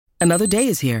Another day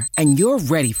is here, and you're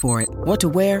ready for it. What to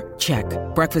wear? Check.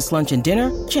 Breakfast, lunch, and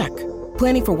dinner? Check.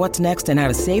 Planning for what's next and how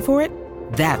to save for it?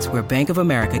 That's where Bank of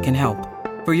America can help.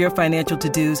 For your financial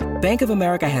to-dos, Bank of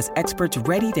America has experts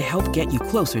ready to help get you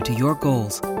closer to your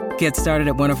goals. Get started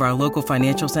at one of our local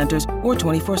financial centers or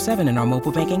 24/7 in our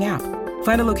mobile banking app.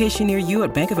 Find a location near you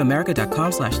at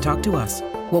bankofamerica.com/talktous.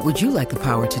 What would you like the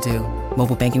power to do?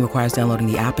 Mobile banking requires downloading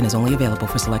the app and is only available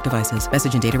for select devices.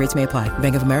 Message and data rates may apply.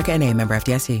 Bank of America N.A., member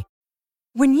FDIC.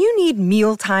 When you need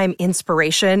mealtime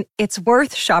inspiration, it's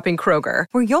worth shopping Kroger,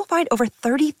 where you'll find over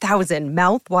 30,000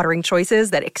 mouth-watering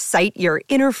choices that excite your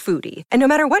inner foodie. And no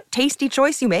matter what tasty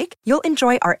choice you make, you'll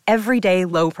enjoy our everyday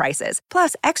low prices,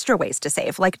 plus extra ways to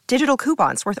save, like digital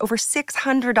coupons worth over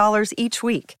 $600 each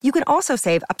week. You can also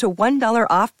save up to $1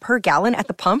 off per gallon at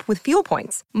the pump with fuel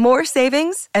points. More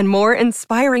savings and more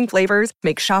inspiring flavors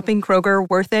make shopping Kroger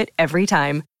worth it every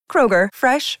time. Kroger,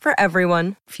 fresh for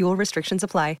everyone. Fuel restrictions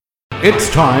apply.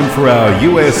 It's time for our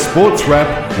US Sports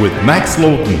Wrap with Max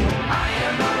Laughton.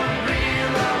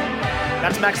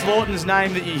 That's Max Laughton's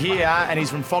name that you hear, and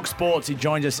he's from Fox Sports. He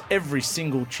joins us every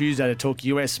single Tuesday to talk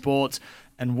US sports.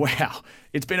 And wow,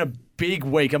 it's been a big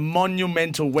week, a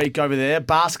monumental week over there.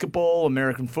 Basketball,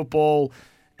 American football,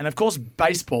 and of course,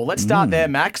 baseball. Let's start there,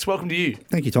 Max. Welcome to you.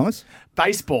 Thank you, Thomas.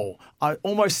 Baseball. I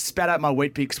almost spat out my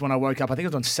Wheat Bix when I woke up. I think it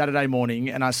was on Saturday morning,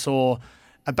 and I saw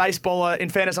a baseballer, in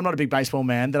fairness, I'm not a big baseball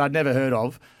man, that I'd never heard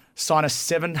of, sign a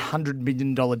 $700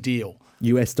 million deal.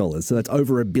 US dollars, so that's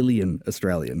over $1 billion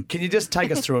Australian. Can you just take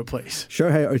us through it, please?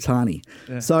 Shohei Ohtani.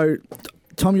 Yeah. So,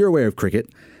 Tom, you're aware of cricket.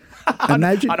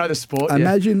 Imagine, I know the sport.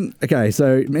 Imagine, okay,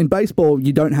 so in baseball,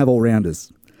 you don't have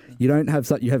all-rounders. You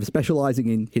have specialising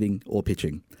in hitting or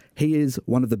pitching. He is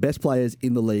one of the best players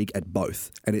in the league at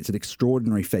both, and it's an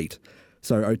extraordinary feat.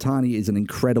 So Ohtani is an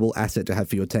incredible asset to have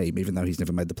for your team, even though he's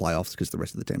never made the playoffs because the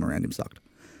rest of the team around him sucked.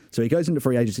 So he goes into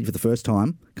free agency for the first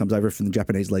time, comes over from the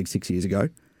Japanese league 6 years ago,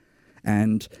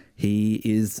 and he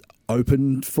is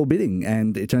open for bidding.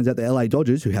 And it turns out the LA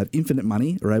Dodgers, who have infinite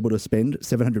money, are able to spend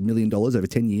 $700 million over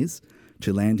 10 years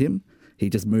to land him. He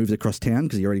just moves across town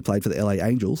because he already played for the LA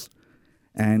Angels.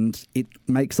 And it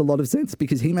makes a lot of sense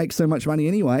because he makes so much money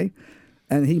anyway,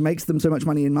 and he makes them so much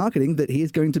money in marketing that he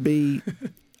is going to be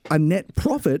a net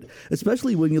profit,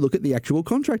 especially when you look at the actual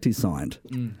contract he signed.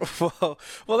 Well,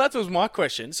 that was my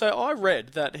question. So I read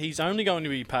that he's only going to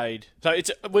be paid. So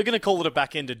we're going to call it a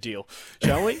back-ended deal,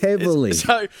 shall we? Heavily.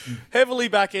 So heavily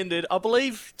back-ended. I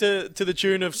believe to the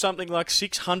tune of something like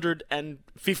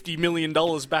 $650 million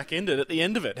back-ended at the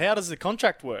end of it. How does the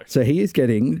contract work? So he is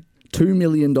getting $2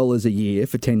 million a year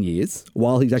for 10 years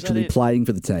while he's actually playing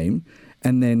for the team,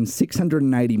 and then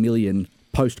 $680 million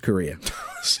post-career.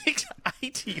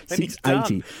 680 when he's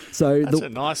done. So that's a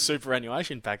nice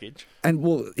superannuation package. And,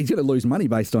 well, he's going to lose money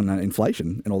based on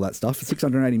inflation and all that stuff.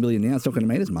 $680 million now, it's not going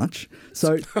to mean as much.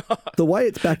 So the way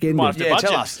it's back-ended...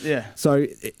 tell us. Yeah. So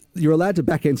you're allowed to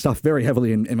back-end stuff very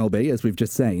heavily in MLB, as we've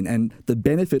just seen. And the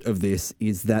benefit of this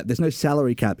is that there's no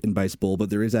salary cap in baseball,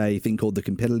 but there is a thing called the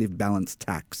competitive balance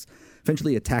tax.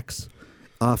 Essentially a tax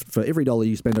for every dollar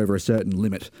you spend over a certain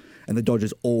limit. And the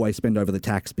Dodgers always spend over the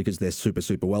tax because they're super,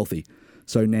 super wealthy.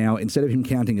 So now, instead of him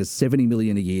counting as $70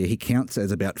 million a year, he counts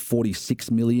as about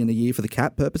 $46 million a year for the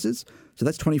cap purposes. So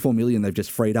that's $24 million they've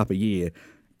just freed up a year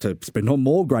to spend on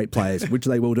more great players, which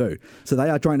they will do. So they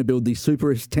are trying to build the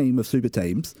superest team of super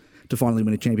teams to finally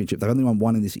win a championship. They've only won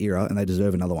one in this era, and they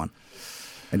deserve another one.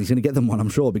 And he's going to get them one, I'm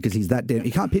sure, because he's that damn...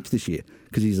 He can't pitch this year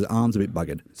because his arm's a bit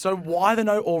buggered. So why are there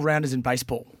no all-rounders in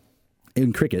baseball?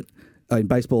 In cricket... In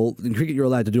baseball, in cricket, you're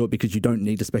allowed to do it because you don't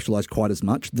need to specialise quite as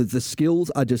much. The skills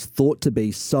are just thought to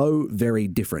be so very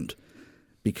different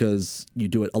because you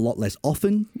do it a lot less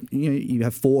often. You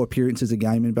have 4 appearances a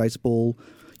game in baseball.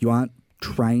 You aren't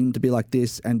trained to be like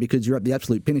this. And because you're at the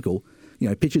absolute pinnacle,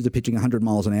 pitchers are pitching 100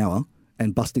 miles an hour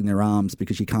and busting their arms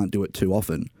because you can't do it too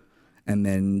often. And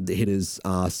then the hitters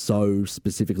are so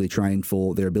specifically trained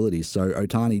for their abilities. So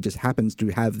Ohtani just happens to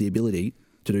have the ability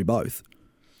to do both.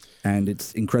 And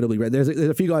it's incredibly rare. There's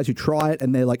a few guys who try it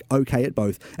and they're like okay at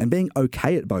both. And being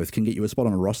okay at both can get you a spot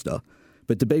on a roster.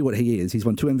 But to be what he is, he's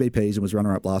won 2 MVPs and was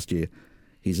runner-up last year.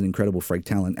 He's an incredible freak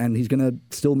talent. And he's going to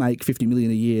still make $50 million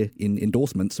a year in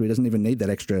endorsements, so he doesn't even need that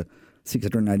extra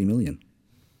 $680 million.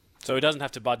 So he doesn't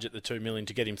have to budget the $2 million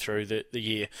to get him through the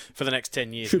year for the next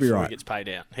 10 years should be before right. He gets paid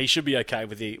out. He should be okay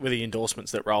with the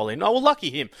endorsements that roll in. Oh, well, lucky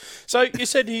him. So you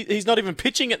said he's not even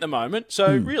pitching at the moment,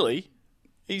 so really...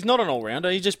 He's not an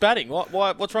all-rounder. He's just batting.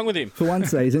 What's wrong with him? For one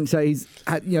season. So he's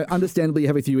had, understandably you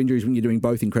have a few injuries when you're doing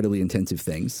both incredibly intensive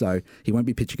things. So he won't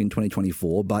be pitching in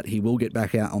 2024, but he will get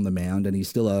back out on the mound, and he's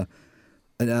still a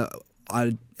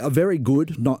very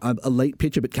good, not an elite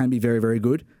pitcher, but can be very, very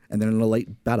good. and then an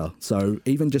elite batter. So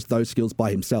even just those skills by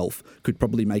himself could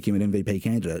probably make him an MVP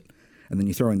candidate. And then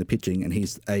you throw in the pitching, and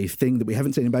he's a thing that we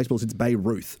haven't seen in baseball since Babe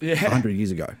Ruth 100 years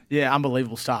ago. Yeah,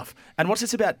 unbelievable stuff. And what's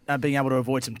this about being able to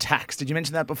avoid some tax? Did you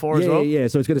mention that before as well? Yeah.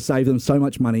 So it's going to save them so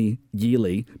much money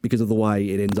yearly because of the way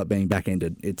it ends up being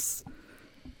back-ended. It's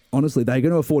honestly, they're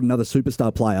going to afford another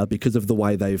superstar player because of the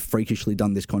way they've freakishly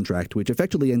done this contract, which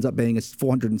effectively ends up being a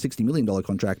 $460 million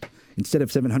contract instead of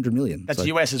 $700 million. That's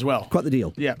US as well. Quite the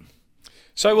deal. Yeah.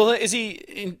 So, well, is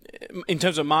he, in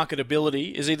terms of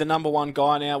marketability, is he the number one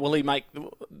guy now? Will he make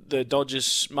the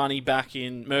Dodgers money back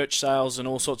in merch sales and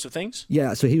all sorts of things?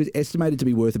 Yeah, so he was estimated to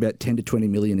be worth about 10 to 20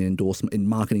 million in endorsement in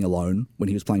marketing alone when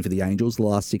he was playing for the Angels the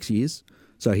last 6 years.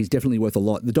 So he's definitely worth a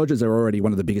lot. The Dodgers are already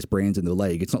one of the biggest brands in the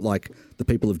league. It's not like the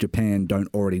people of Japan don't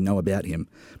already know about him.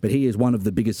 But he is one of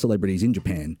the biggest celebrities in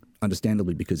Japan,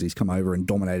 understandably, because he's come over and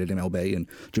dominated MLB, and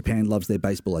Japan loves their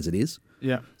baseball as it is.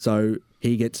 Yeah. So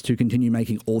he gets to continue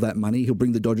making all that money. He'll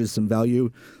bring the Dodgers some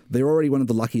value. They're already one of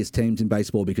the luckiest teams in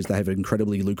baseball because they have an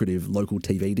incredibly lucrative local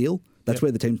TV deal. That's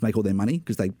where the teams make all their money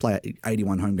because they play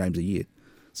 81 home games a year.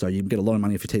 So you can get a lot of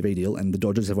money for your TV deal, and the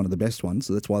Dodgers have one of the best ones,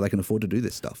 so that's why they can afford to do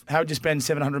this stuff. How would you spend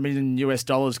 $700 million US,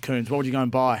 Coons? What would you go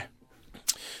and buy?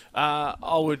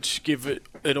 I would give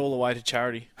it all away to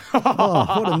charity.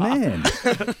 Oh, what a man.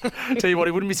 Tell you what,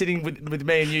 he wouldn't be sitting with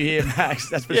me and you here, Max,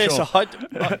 that's for sure. So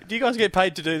do you guys get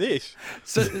paid to do this?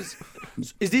 So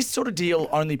is this sort of deal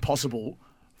only possible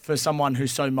for someone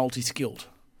who's so multi-skilled?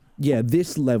 Yeah,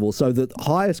 this level. So the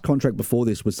highest contract before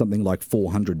this was something like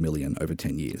 $400 million over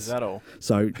 10 years. Is that all?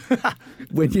 So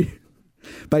when you...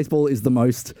 Baseball is the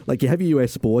most... Like, you have your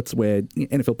US sports where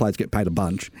NFL players get paid a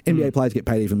bunch. NBA players get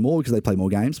paid even more because they play more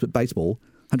games. But baseball,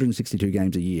 162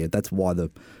 games a year. That's why the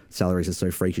salaries are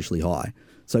so freakishly high.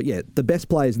 So, yeah, the best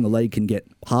players in the league can get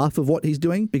half of what he's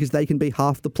doing because they can be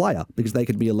half the player, because they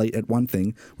can be elite at one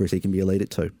thing, whereas he can be elite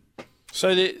at two.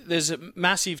 So there's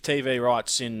massive TV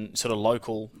rights in sort of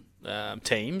local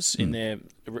teams in their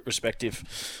respective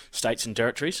states and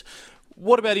territories.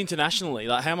 What about internationally?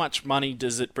 Like, how much money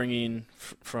does it bring in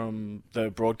from the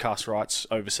broadcast rights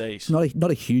overseas? Not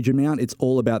a huge amount. It's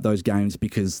all about those games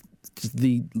because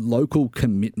the local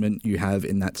commitment you have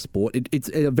in that sport. It's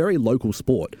a very local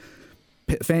sport.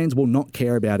 Fans will not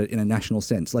care about it in a national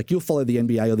sense. Like, you'll follow the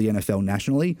NBA or the NFL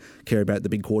nationally, care about the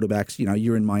big quarterbacks. You know,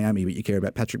 you're in Miami, but you care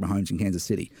about Patrick Mahomes in Kansas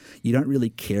City. You don't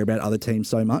really care about other teams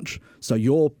so much. So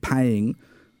you're paying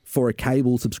for a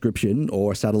cable subscription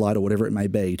or a satellite or whatever it may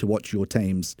be to watch your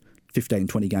team's 15,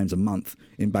 20 games a month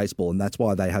in baseball, and that's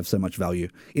why they have so much value.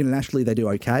 Internationally, they do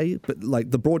okay, but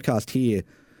like the broadcast here,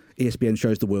 ESPN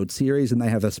shows the World Series, and they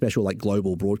have a special like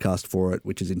global broadcast for it,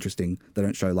 which is interesting. They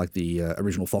don't show like the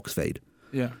original Fox feed.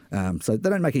 Yeah. So they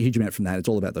don't make a huge amount from that. It's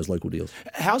all about those local deals.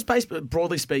 How's baseball,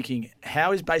 broadly speaking,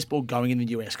 how is baseball going in the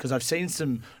US? Because I've seen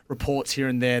some reports here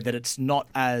and there that it's not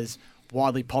as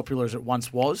widely popular as it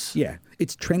once was. Yeah,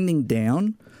 it's trending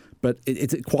down, but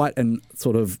it's quite an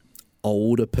sort of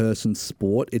older person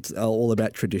sport. It's all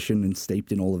about tradition and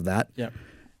steeped in all of that. Yeah.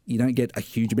 You don't get a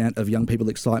huge amount of young people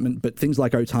excitement, but things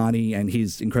like Ohtani and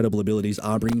his incredible abilities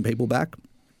are bringing people back.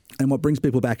 And what brings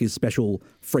people back is special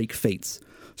freak feats.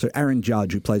 So Aaron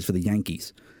Judge, who plays for the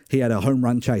Yankees, he had a home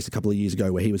run chase a couple of years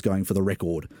ago where he was going for the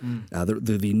record,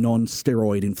 the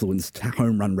non-steroid influenced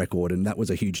home run record, and that was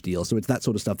a huge deal. So it's that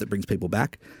sort of stuff that brings people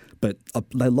back. But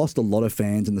they lost a lot of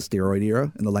fans in the steroid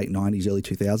era in the late 90s, early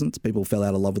 2000s. People fell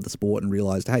out of love with the sport and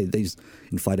realised, hey, these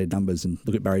inflated numbers, and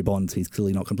look at Barry Bonds, he's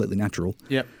clearly not completely natural.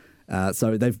 Yep.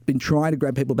 So they've been trying to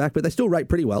grab people back, but they still rate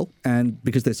pretty well. And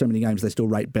because there's so many games, they still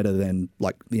rate better than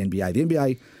like the NBA. The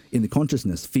NBA, in the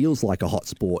consciousness, feels like a hot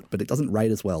sport, but it doesn't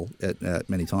rate as well at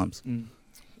many times.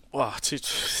 Wow,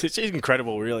 it's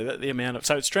incredible, really. The amount of,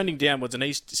 so it's trending downwards, and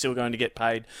he's still going to get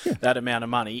paid that amount of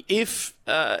money. If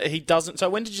he doesn't, so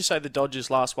when did you say the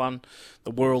Dodgers last won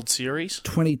the World Series?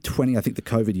 2020, I think the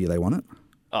COVID year they won it.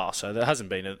 Oh, so there hasn't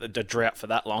been a drought for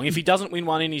that long. If he doesn't win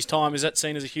one in his time, is that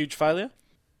seen as a huge failure?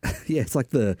 Yeah, it's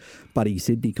like the Buddy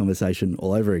Sydney conversation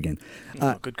all over again.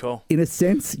 Good call. In a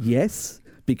sense, yes,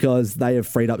 because they have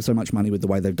freed up so much money with the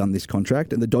way they've done this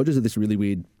contract. And the Dodgers are this really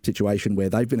weird situation where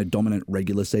they've been a dominant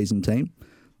regular season team.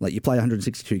 Like, you play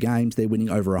 162 games, they're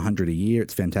winning over 100 a year.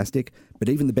 It's fantastic. But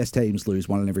even the best teams lose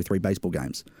 1 in every 3 baseball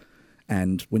games.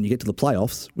 And when you get to the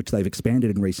playoffs, which they've expanded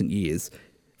in recent years,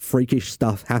 freakish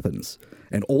stuff happens.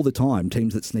 And all the time,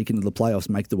 teams that sneak into the playoffs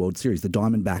make the World Series. The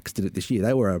Diamondbacks did it this year.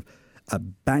 They were a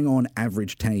bang-on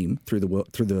average team through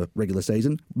the regular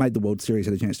season, made the World Series,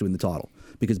 had a chance to win the title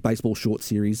because baseball short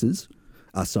series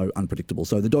are so unpredictable.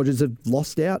 So the Dodgers have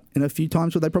lost out in a few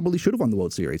times where they probably should have won the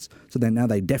World Series. So then now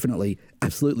they definitely,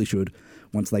 absolutely should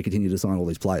once they continue to sign all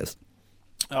these players.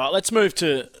 All right, let's move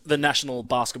to the National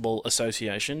Basketball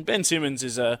Association. Ben Simmons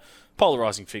is a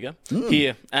polarising figure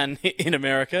here and in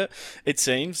America, it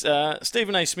seems.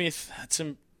 Stephen A. Smith had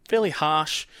some fairly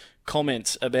harsh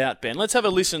comments about Ben. Let's have a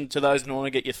listen to those and I want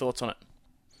to get your thoughts on it.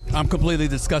 I'm completely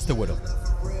disgusted with him.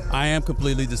 I am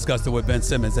completely disgusted with Ben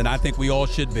Simmons, and I think we all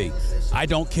should be. I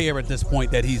don't care at this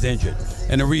point that he's injured.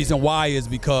 And the reason why is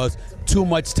because too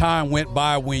much time went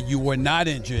by when you were not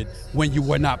injured, when you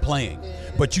were not playing.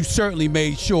 But you certainly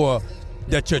made sure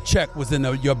that your check was in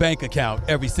your bank account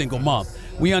every single month.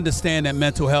 We understand that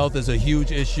mental health is a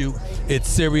huge issue. It's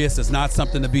serious. It's not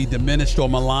something to be diminished or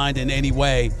maligned in any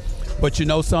way. But you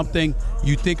know something?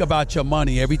 You think about your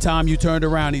money. Every time you turned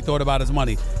around, he thought about his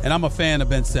money. And I'm a fan of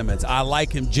Ben Simmons. I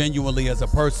like him genuinely as a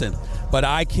person. But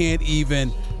I can't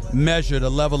even measure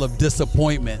the level of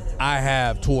disappointment I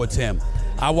have towards him.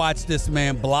 I watched this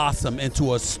man blossom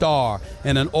into a star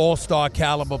and an all-star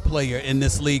caliber player in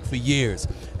this league for years.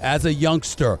 As a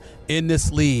youngster in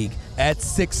this league at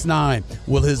 6'9",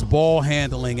 with his ball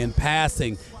handling and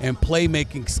passing and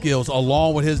playmaking skills,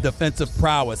 along with his defensive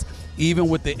prowess, even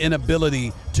with the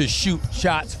inability to shoot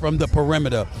shots from the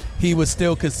perimeter, he was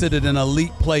still considered an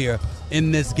elite player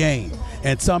in this game.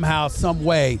 And somehow, some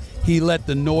way, he let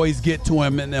the noise get to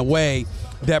him in a way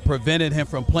that prevented him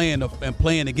from playing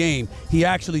the game. He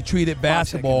actually treated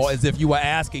basketball as if you were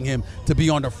asking him to be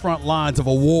on the front lines of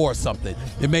a war or something.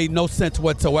 It made no sense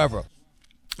whatsoever.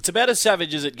 It's about as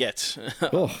savage as it gets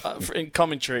in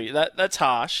commentary. That's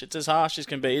harsh. It's as harsh as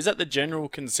can be. Is that the general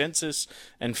consensus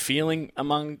and feeling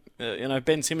among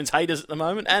Ben Simmons haters at the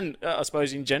moment, and I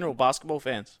suppose in general basketball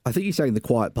fans? I think he's saying the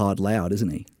quiet part loud, isn't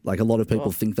he? Like a lot of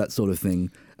people think that sort of thing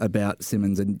about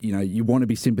Simmons, and you want to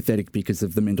be sympathetic because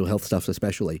of the mental health stuff,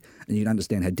 especially, and you can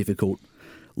understand how difficult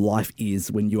life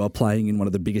is when you are playing in one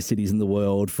of the biggest cities in the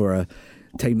world for a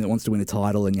team that wants to win a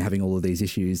title, and you're having all of these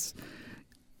issues.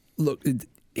 Look.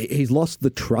 He's lost the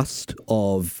trust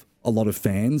of a lot of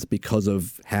fans because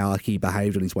of how he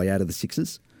behaved on his way out of the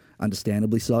Sixers,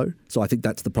 understandably so. So I think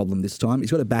that's the problem this time.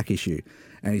 He's got a back issue,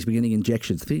 and he's been getting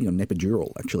injections, I think on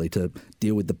epidural, actually, to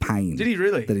deal with the pain. Did he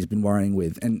really? That he's been worrying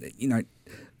with. And,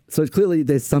 so clearly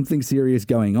there's something serious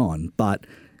going on, but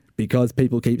because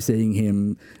people keep seeing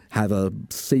him have a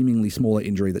seemingly smaller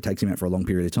injury that takes him out for a long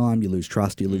period of time, you lose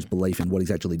trust, you lose belief in what he's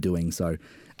actually doing. So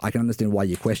I can understand why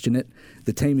you question it.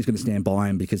 The team is going to stand by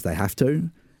him because they have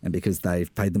to and because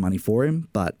they've paid the money for him,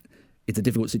 but it's a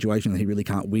difficult situation that he really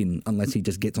can't win unless he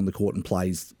just gets on the court and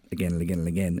plays again and again and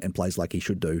again and plays like he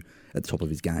should do at the top of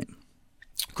his game.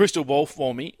 Crystal ball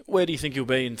for me. Where do you think he'll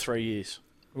be in 3 years?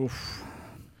 Oof.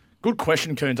 Good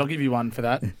question, Coons. I'll give you one for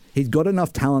that. He's got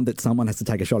enough talent that someone has to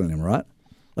take a shot on him, right?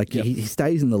 Like, he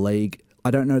stays in the league. I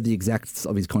don't know the exacts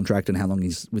of his contract and how long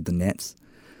he's with the Nets.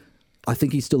 I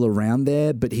think he's still around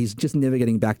there, but he's just never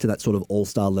getting back to that sort of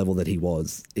all-star level that he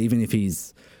was. Even if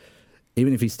he's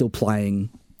still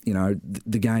playing,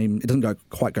 the game, it doesn't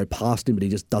quite go past him, but he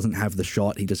just doesn't have the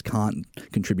shot. He just can't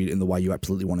contribute in the way you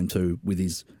absolutely want him to with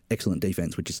his excellent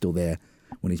defense, which is still there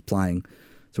when he's playing.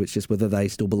 So it's just whether they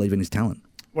still believe in his talent.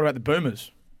 What about the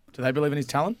Boomers? Do they believe in his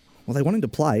talent? Well, they want him to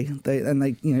play.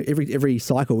 Every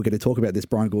cycle we're going to talk about this.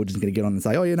 Brian Gorge is going to get on and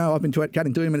say, I've been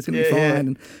chatting to him and it's going to be fine,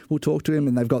 and we'll talk to him.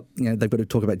 And they've got to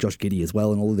talk about Josh Giddey as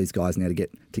well, and all of these guys now to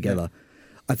get together.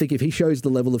 Yeah. I think if he shows the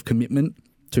level of commitment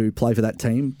to play for that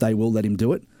team, they will let him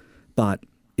do it. But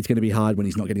it's going to be hard when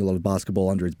he's not getting a lot of basketball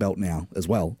under his belt now as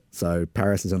well. So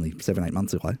Paris is only 7-8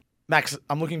 months away. Max,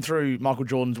 I'm looking through Michael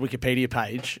Jordan's Wikipedia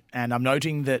page, and I'm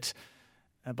noting that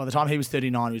by the time he was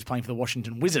 39, he was playing for the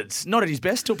Washington Wizards. Not at his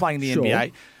best, still playing in the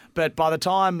NBA. But by the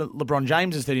time LeBron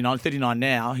James is 39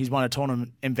 now, he's won a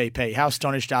tournament MVP. How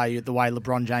astonished are you at the way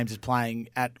LeBron James is playing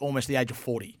at almost the age of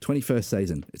 40? 21st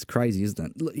season. It's crazy,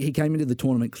 isn't it? He came into the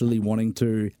tournament clearly wanting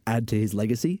to add to his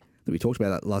legacy. We talked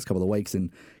about that the last couple of weeks,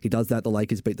 and he does that. The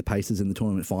Lakers beat the Pacers in the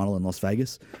tournament final in Las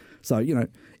Vegas. So,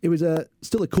 it was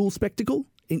still a cool spectacle.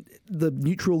 The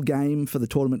neutral game for the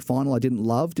tournament final I didn't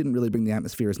really bring the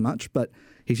atmosphere as much, but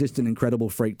he's just an incredible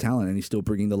freak talent, and he's still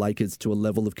bringing the Lakers to a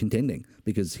level of contending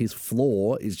because his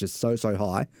floor is just so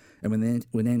high. And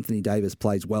when Anthony Davis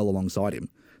plays well alongside him,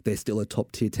 they're still a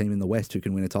top-tier team in the West who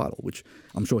can win a title, which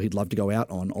I'm sure he'd love to go out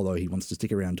on, although he wants to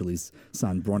stick around till his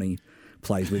son Bronny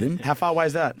plays with him. How far away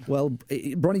is that? Well,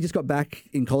 Bronny just got back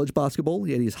in college basketball.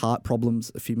 He had his heart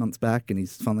problems a few months back, and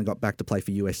he's finally got back to play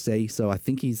for USC. So I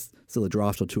think he's still a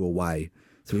draft or two away.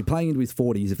 So he'll be playing into his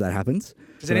 40s if that happens.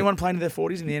 Does anyone play into their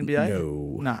 40s in the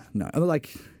NBA? No.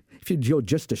 Like, if you're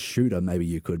just a shooter, maybe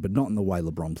you could, but not in the way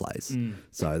LeBron plays.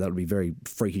 So that would be very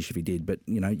freakish if he did. But,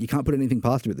 you can't put anything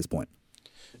past him at this point.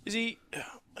 Is he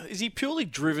Is he purely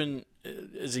driven,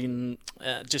 as in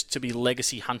just to be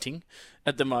legacy hunting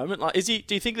at the moment? Like, do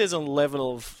you think there's a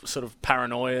level of sort of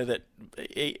paranoia that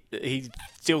he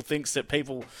still thinks that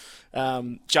people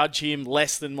judge him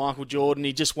less than Michael Jordan?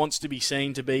 He just wants to be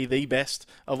seen to be the best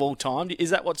of all time. Is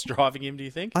that what's driving him, do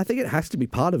you think? I think it has to be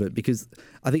part of it, because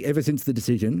I think ever since the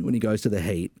decision, when he goes to the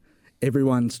Heat,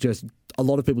 a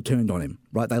lot of people turned on him,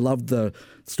 right? They loved the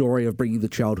story of bringing the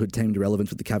childhood team to relevance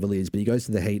with the Cavaliers, but he goes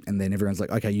to the Heat and then everyone's like,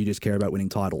 okay, you just care about winning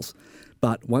titles.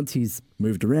 But once he's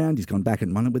moved around, he's gone back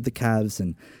and won it with the Cavs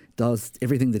and does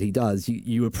everything that he does,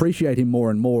 you appreciate him more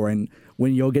and more. And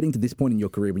when you're getting to this point in your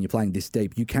career, when you're playing this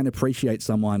deep, you can appreciate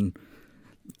someone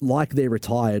like they're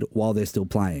retired while they're still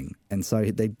playing. And so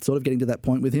they're sort of getting to that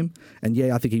point with him. And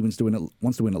yeah, I think he wants to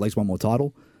win at least one more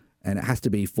title. And it has to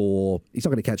be he's not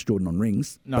going to catch Jordan on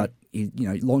rings, but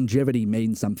longevity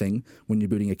means something when you're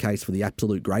building a case for the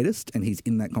absolute greatest, and he's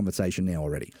in that conversation now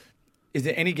already. Is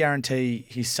there any guarantee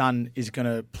his son is going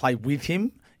to play with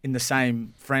him in the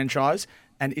same franchise?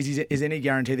 And is there any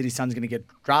guarantee that his son's going to get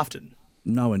drafted?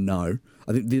 No and no.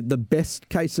 I think the best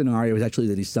case scenario is actually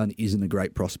that his son isn't a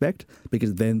great prospect,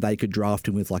 because then they could draft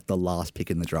him with like the last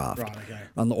pick in the draft. Right,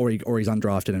 okay. Or he's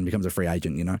undrafted and becomes a free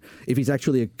agent, If he's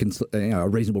actually a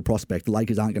reasonable prospect, the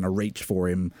Lakers aren't going to reach for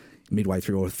him midway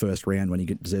through or first round when he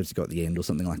deserves to go at the end or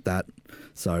something like that.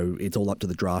 So it's all up to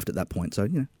the draft at that point. So,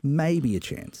 maybe a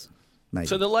chance. Maybe.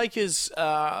 So the Lakers,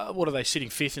 what are they, sitting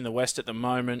fifth in the West at the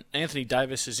moment? Anthony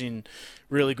Davis is in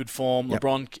really good form. Yep.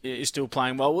 LeBron is still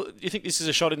playing well. Do you think this is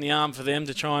a shot in the arm for them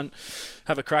to try and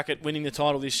have a crack at winning the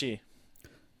title this year?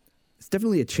 It's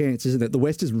definitely a chance, isn't it? The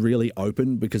West is really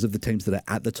open because of the teams that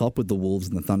are at the top with the Wolves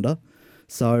and the Thunder.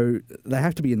 So they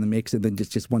have to be in the mix, and then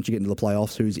just once you get into the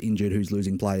playoffs, who's injured, who's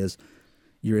losing players,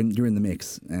 you're in the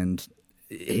mix. And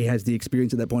he has the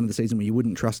experience at that point of the season where you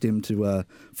wouldn't trust him to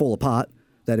fall apart.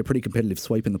 They had a pretty competitive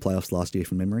sweep in the playoffs last year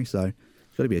from memory, so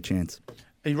it's got to be a chance.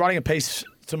 Are you writing a piece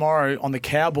tomorrow on the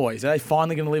Cowboys? Are they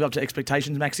finally going to live up to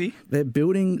expectations, Maxie? They're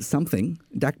building something.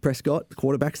 Dak Prescott, the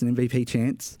quarterback's an MVP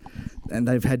chance, and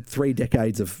they've had 3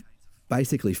 decades of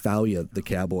basically failure, the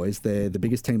Cowboys. They're the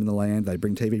biggest team in the land. They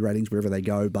bring TV ratings wherever they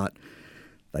go, but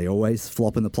they always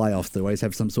flop in the playoffs. They always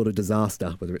have some sort of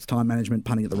disaster, whether it's time management,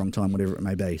 punting at the wrong time, whatever it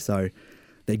may be. So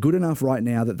they're good enough right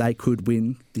now that they could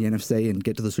win the NFC and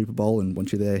get to the Super Bowl, and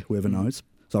once you're there, whoever knows.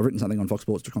 So I've written something on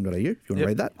foxsports.com.au if you want to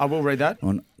read that. I will read that.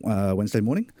 On Wednesday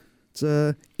morning. It's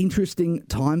an interesting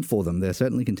time for them. They're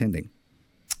certainly contending.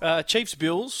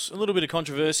 Chiefs-Bills, a little bit of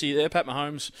controversy there. Pat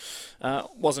Mahomes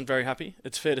wasn't very happy,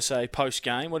 it's fair to say,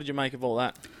 post-game. What did you make of all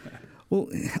that? Well,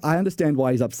 I understand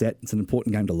why he's upset. It's an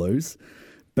important game to lose,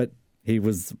 but he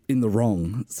was in the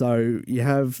wrong. So you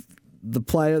have the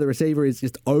receiver is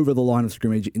just over the line of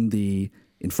scrimmage in the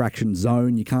infraction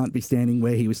zone. You can't be standing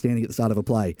where he was standing at the start of a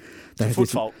play. It's a foot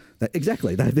fault.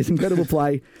 Exactly. They have this incredible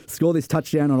play, score this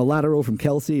touchdown on a lateral from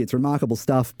Kelsey. It's remarkable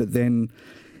stuff, but then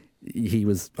he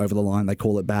was over the line. They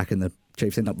call it back, and the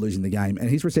Chiefs end up losing the game. And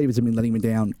his receivers have been letting him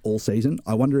down all season.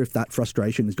 I wonder if that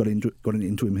frustration has gotten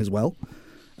into him as well.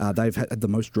 They've had the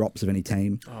most drops of any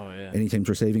team, any team's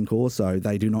receiving core, so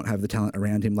they do not have the talent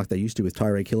around him like they used to with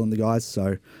Tyreek Hill and the guys.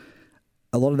 So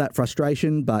a lot of that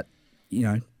frustration, but,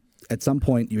 at some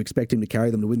point you expect him to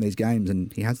carry them to win these games,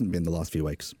 and he hasn't been the last few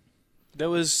weeks. There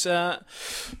was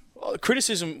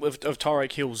criticism of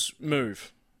Tyreek Hill's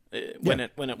move when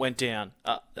it went down.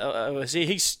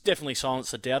 He's definitely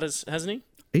silenced the doubters, hasn't he?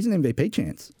 He's an MVP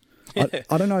chance.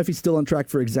 I don't know if he's still on track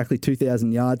for exactly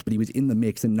 2,000 yards, but he was in the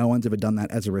mix, and no one's ever done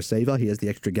that as a receiver. He has the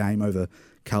extra game over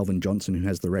Calvin Johnson, who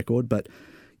has the record. But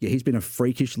yeah, he's been a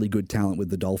freakishly good talent with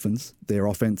the Dolphins. Their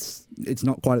offense, it's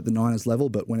not quite at the Niners level,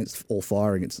 but when it's all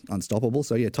firing, it's unstoppable.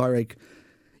 So yeah, Tyreek,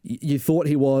 you thought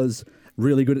he was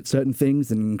really good at certain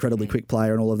things, an incredibly quick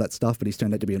player and all of that stuff, but he's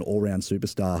turned out to be an all-round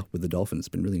superstar with the Dolphins. It's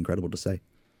been really incredible to see.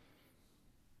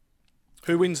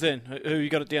 Who wins then? Who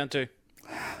you got it down to?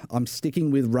 I'm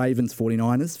sticking with Ravens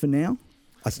 49ers for now.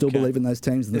 I still believe in those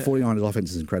teams, and the 49ers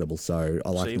offense is incredible, so I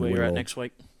like them. See where you're at next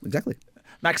week. Exactly.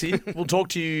 Maxie, we'll talk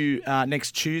to you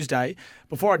next Tuesday.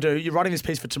 Before I do, you're writing this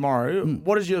piece for tomorrow.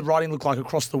 What does your writing look like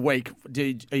across the week?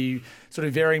 Are you sort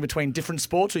of varying between different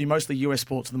sports, or are you mostly US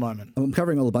sports at the moment? I'm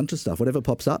covering all a bunch of stuff. Whatever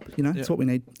pops up, it's what we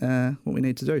need. What we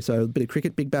need to do. So a bit of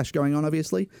cricket, Big Bash going on,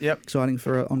 obviously. Yep. Exciting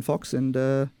for on Fox, and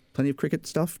plenty of cricket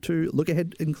stuff to look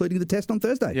ahead, including the test on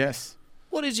Thursday. Yes.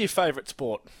 What is your favourite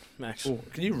sport, Max? Ooh,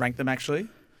 can you rank them actually?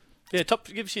 Yeah,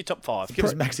 give us your top 5. Give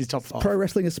us Max's top 5. Pro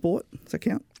wrestling a sport? Does that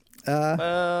count?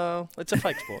 It's a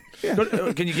fake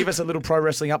sport. Can you give us a little pro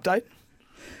wrestling update?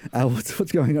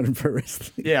 What's going on in pro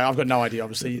wrestling? Yeah, I've got no idea,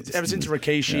 obviously. Ever since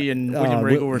Rikishi and William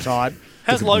Regal retired.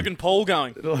 How's Logan Paul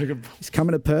going? He's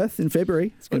coming to Perth in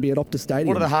February. It's going to be at Optus Stadium.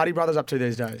 What are the Hardy brothers up to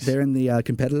these days? They're in the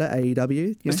competitor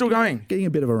AEW. They're still going? Getting a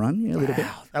bit of a run, a little bit.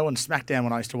 That one's SmackDown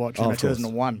when I used to watch in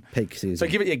 2001. Peak season. So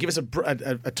give us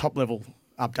a top-level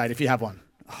update if you have one.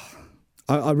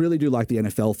 I really do like the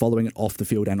NFL, following it off the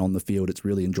field and on the field. It's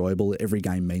really enjoyable. Every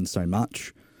game means so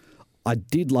much. I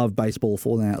did love baseball,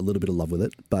 falling out a little bit of love with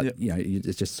it, but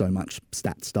it's just so much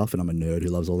stat stuff, and I'm a nerd who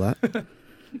loves all that.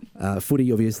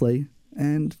 Footy, obviously,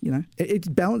 and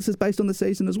it balances based on the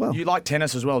season as well. You like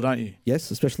tennis as well, don't you?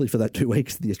 Yes, especially for that 2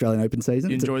 weeks, the Australian Open season.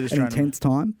 You enjoy it's this an intense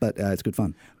time, but it's good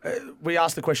fun. We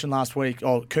asked the question last week.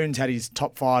 Coons had his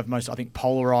top 5 most, I think,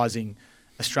 polarising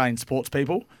Australian sports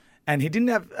people. And he didn't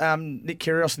have Nick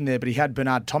Kyrgios in there, but he had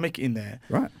Bernard Tomic in there.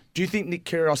 Right. Do you think Nick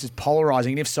Kyrgios is polarising?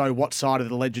 And if so, what side of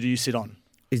the ledger do you sit on?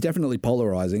 He's definitely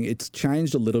polarising. It's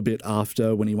changed a little bit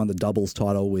after when he won the doubles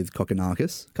title with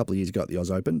Kokkinakis a couple of years ago at the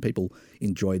Oz Open. People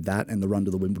enjoyed that and the run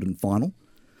to the Wimbledon final.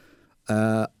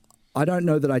 I don't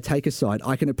know that I take a side.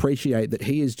 I can appreciate that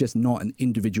he is just not an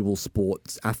individual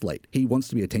sports athlete. He wants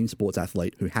to be a team sports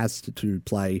athlete who has to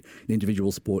play an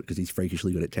individual sport because he's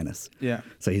freakishly good at tennis. Yeah.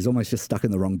 So he's almost just stuck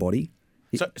in the wrong body.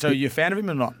 So you're a fan of him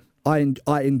or not? I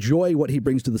enjoy what he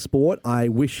brings to the sport. I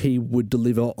wish he would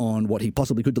deliver on what he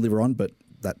possibly could deliver on, but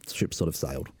that ship sort of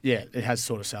sailed. Yeah, it has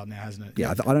sort of sailed now, hasn't it?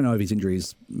 Yeah, I don't know if his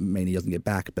injuries mean he doesn't get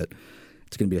back, but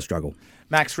it's going to be a struggle.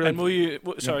 Max, really? And will you?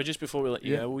 Sorry, just before we let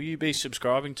you go, will you be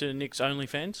subscribing to Nick's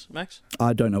OnlyFans, Max?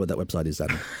 I don't know what that website is,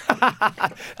 Adam.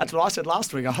 That's what I said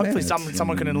last week. Hopefully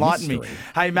someone can enlighten me.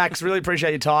 Hey, Max, really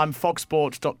appreciate your time.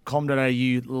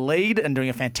 foxsports.com.au lead and doing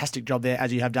a fantastic job there,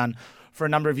 as you have done for a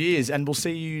number of years. And we'll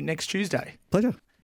see you next Tuesday. Pleasure.